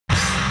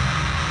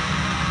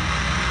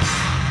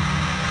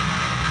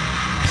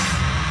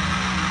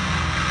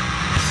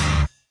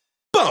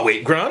are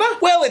we, Grana?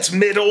 Well, it's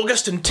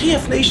mid-August and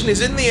TF Nation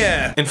is in the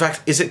air. In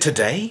fact, is it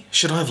today?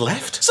 Should I have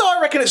left? So I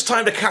reckon it's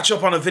time to catch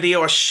up on a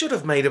video I should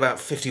have made about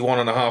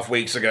 51.5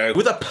 weeks ago,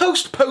 with a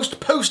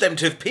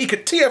post-emptive peek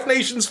at TF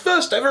Nation's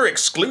first ever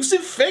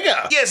exclusive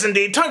figure. Yes,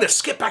 indeed, time to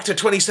skip back to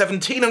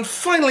 2017 and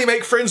finally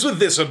make friends with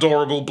this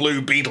adorable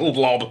blue beetle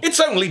blob. It's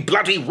only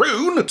bloody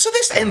Rune! So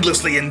this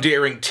endlessly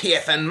endearing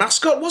TFN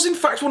mascot was in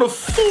fact one of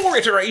 4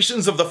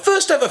 iterations of the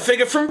first ever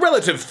figure from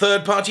relative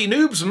third-party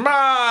noobs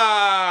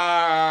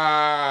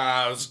MAAS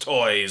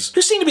Toys,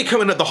 who seem to be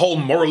coming at the whole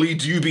morally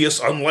dubious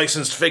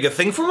unlicensed figure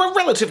thing from a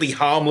relatively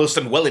harmless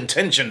and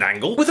well-intentioned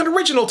angle, with an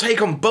original take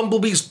on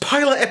Bumblebee's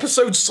pilot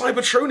episode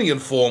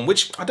Cybertronian form,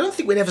 which I don't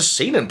think we'd ever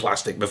seen in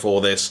plastic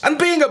before this, and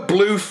being a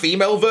blue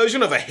female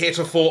version of a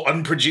heretofore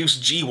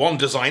unproduced G1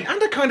 design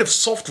and a kind of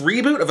soft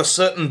reboot of a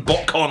certain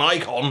bot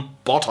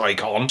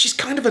icon, she's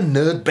kind of a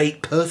nerd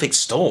bait perfect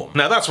storm.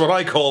 Now that's what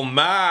I call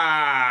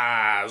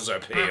MAAS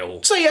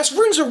appeal. So yes,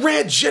 Rune's a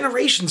rare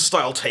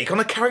generation-style take on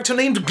a character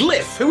named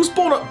Glyph, who was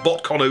born at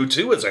BotCon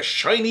 02 as a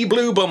shiny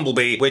blue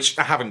bumblebee, which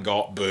I haven't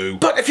got, boo.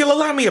 But if you'll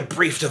allow me a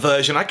brief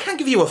diversion, I can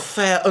give you a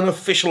fair,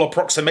 unofficial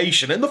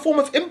approximation in the form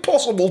of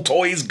Impossible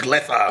Toys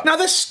Glypher. Now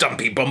this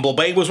stumpy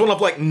bumblebee was one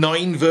of like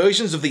 9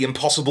 versions of the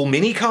Impossible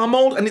minicar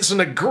mold, and it's an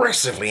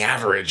aggressively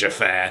average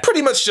affair.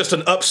 Pretty much just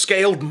an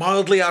upscaled,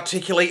 mildly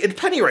articulated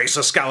penny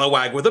racer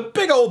scalawag with a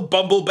big old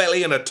bumble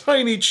belly and a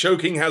tiny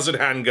choking hazard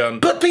handgun.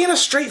 But being a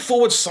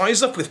straightforward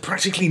size-up with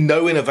practically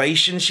no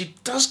innovation, she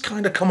does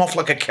kind of come off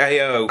like a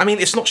KO. I mean,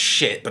 it's not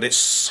shit, but it's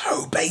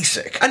so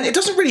basic. And it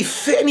doesn't really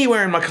fit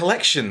anywhere in my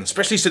collection,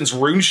 especially since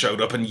Rune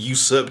showed up and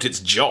usurped its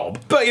job.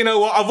 But you know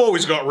what, I've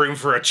always got room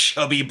for a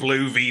chubby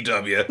blue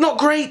VW. Not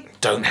great,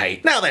 don't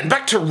hate. Now then,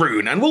 back to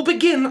Rune, and we'll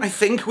begin, I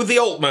think, with the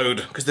alt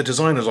mode, because the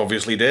designers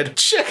obviously did.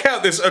 Check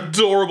out this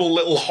adorable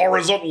little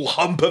horizontal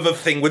hump of a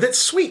thing with its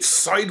sweet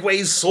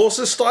sideways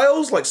saucer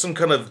styles, like some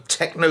kind of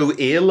techno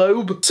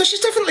earlobe. So she's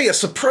definitely a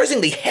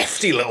surprisingly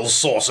hefty little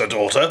saucer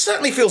daughter.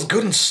 Certainly feels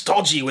good and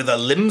stodgy with her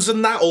limbs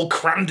and that all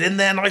crammed in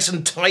there nice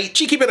and tight.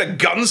 Cheeky bit of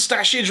gun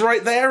stashage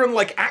right there and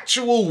like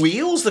actual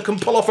wheels that can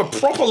pull off a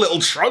proper little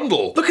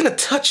trundle. Looking a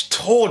touch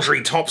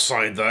tawdry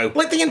topside though.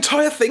 Like the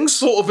entire thing's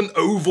sort of an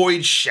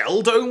ovoid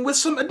shell dome with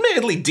some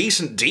admittedly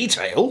decent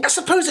detail. I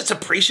suppose it's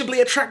appreciably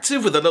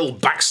attractive with the little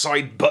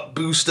backside butt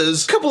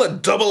boosters, couple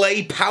of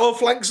AA power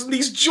flanks and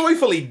these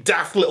joyfully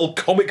daft little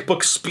comic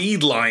book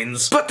speed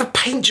lines. But the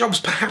paint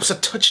job's perhaps a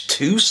touch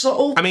too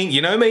subtle. I mean,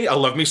 you know me, I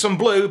love me some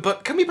blue,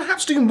 but can we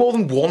perhaps do more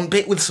than one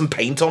bit with some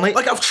paint on it?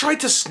 Like, I've tried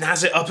to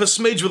snazz it up a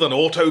smidge with an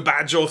auto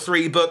badge or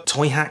 3, but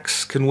toy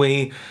hacks, can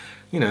we?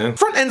 You know.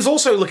 Front end's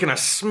also looking a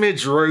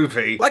smidge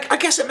ropey. Like, I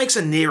guess it makes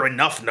a near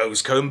enough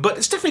nose cone, but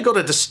it's definitely got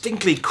a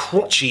distinctly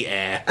crotchy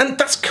air. And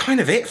that's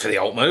kind of it for the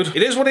alt mode.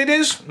 It is what it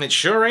is, it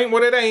sure ain't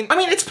what it ain't. I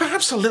mean, it's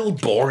perhaps a little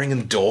boring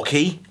and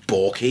dorky,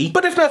 borky,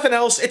 but if nothing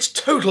else, it's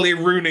totally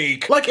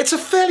Runique. Like, it's a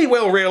fairly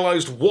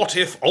well-realized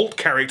what-if alt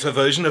character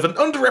version of an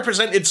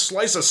underrepresented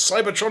slice of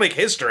Cybertronic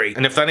history.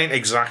 And if that ain't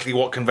exactly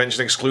what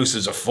convention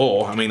exclusives are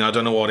for, I mean, I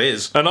don't know what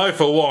is. And I,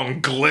 for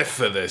one, glyph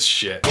for this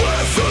shit.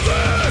 Glyph for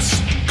this!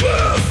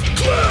 Glyph!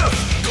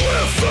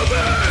 Glyph for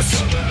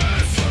this!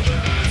 Glyph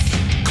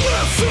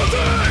for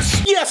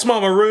this! Yes,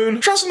 Mama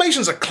Rune.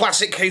 Transformation's a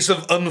classic case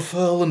of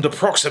unfurl and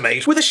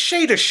approximate, with a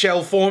shader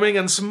shell forming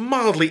and some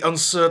mildly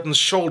uncertain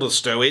shoulder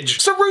stowage.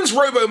 So Rune's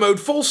robo mode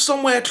falls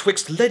somewhere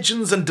twixt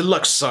Legends and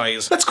Deluxe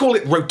size. Let's call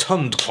it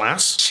Rotund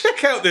class.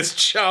 Check out this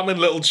charming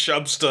little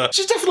chubster.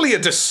 She's definitely a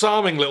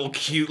disarming little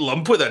cute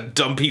lump with a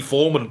dumpy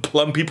form and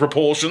plumpy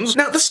proportions.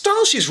 Now, the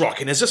style she's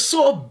rocking is a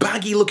sort of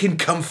baggy looking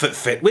comfort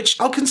fit, which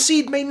I'll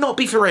concede may not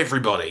be for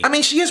everybody. I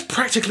mean, she is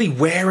practically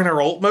wearing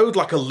her alt mode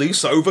like a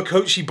loose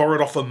overcoat she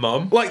borrowed off her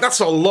mum. Like, that's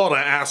a lot of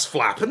ass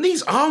flap, and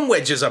these arm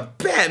wedges are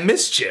bare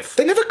mischief.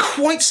 They never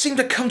quite seem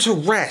to come to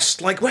rest.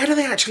 Like, where do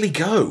they actually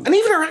go? And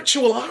even her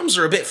actual arms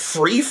are a bit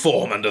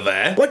freeform under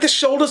there. Like, the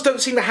shoulders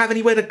don't seem to have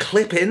anywhere to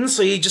clip in,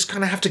 so you just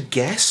kind of have to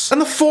guess. And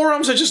the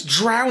forearms are just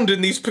drowned in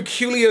these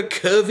peculiar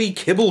curvy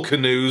kibble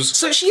canoes.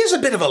 So she is a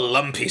bit of a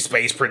lumpy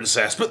space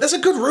princess, but there's a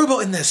good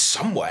robot in there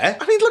somewhere.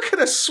 I mean, look at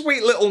her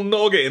sweet little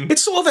noggin.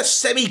 It's sort of a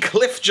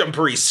semi-cliff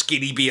jumpery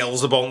skinny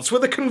Beelzebubs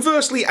with a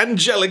conversely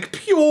angelic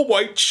pure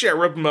white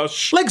cherub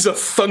mush. Legs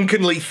are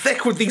thunkenly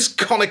thick with these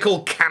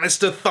conical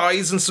canister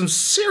thighs and some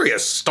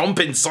serious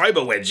stomping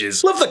cyber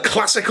wedges. Love the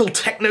classical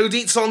techno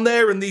deets on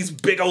there and these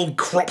big old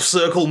crop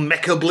circle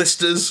mecha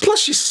blisters. Plus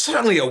she's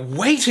certainly a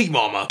weighty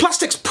mama.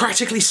 Plastic's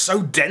practically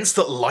so dense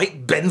that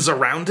light bends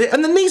around it,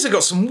 and the knees have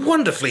got some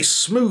wonderfully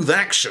smooth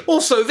action.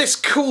 Also, this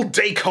cool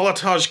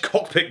decolletage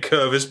cockpit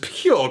curve is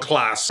pure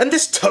class, and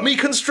this tummy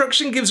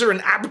construction gives her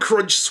an ab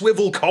crunch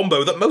swivel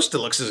combo that most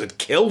deluxes would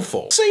kill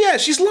for. So yeah,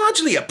 she's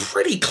largely a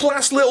pretty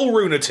class little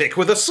lunatic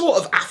with a sort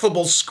sort of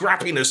affable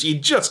scrappiness you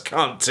just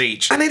can't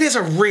teach. And it is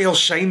a real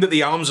shame that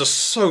the arms are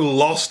so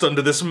lost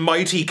under this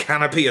mighty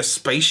canopy of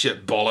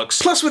spaceship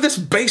bollocks. Plus, with this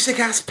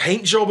basic-ass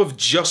paint job of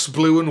just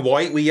blue and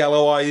white with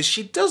yellow eyes,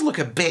 she does look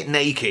a bit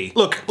naked.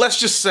 Look, let's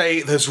just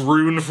say there's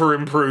room for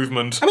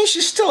improvement. I mean,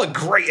 she's still a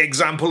great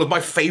example of my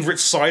favourite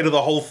side of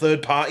the whole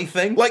third-party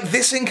thing. Like,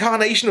 this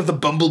incarnation of the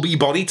Bumblebee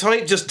body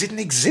type just didn't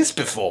exist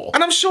before.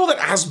 And I'm sure that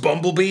as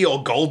Bumblebee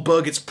or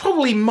Goldbug, it's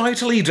probably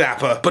mightily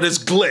dapper, but as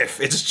Glyph,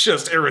 it's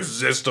just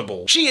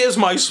irresistible. She is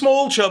my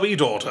small chubby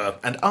daughter,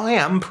 and I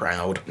am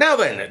proud. Now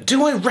then,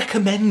 do I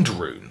recommend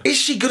Rune? Is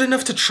she good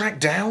enough to track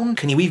down?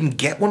 Can you even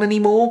get one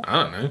anymore?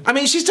 I don't know. I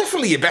mean, she's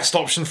definitely your best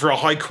option for a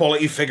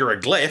high-quality figure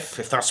of Glyph,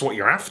 if that's what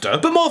you're after.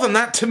 But more than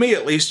that, to me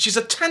at least, she's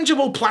a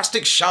tangible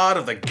plastic shard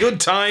of the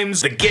good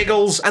times, the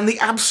giggles, and the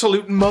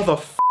absolute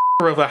motherfucker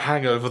of a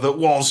hangover that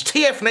was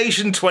TF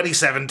Nation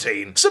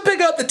 2017. So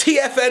big up the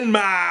TFN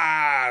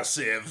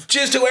massive.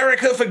 Cheers to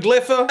Erica for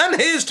Glypher,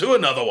 and here's to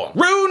another one.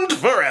 Ruined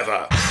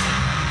forever.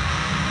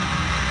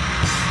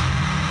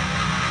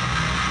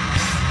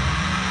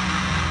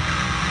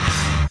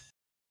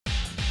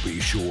 Be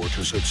sure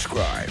to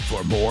subscribe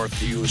for more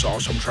Thew's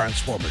awesome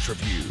Transformers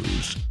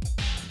reviews.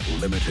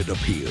 Limited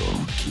appeal,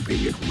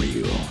 keeping it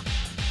real.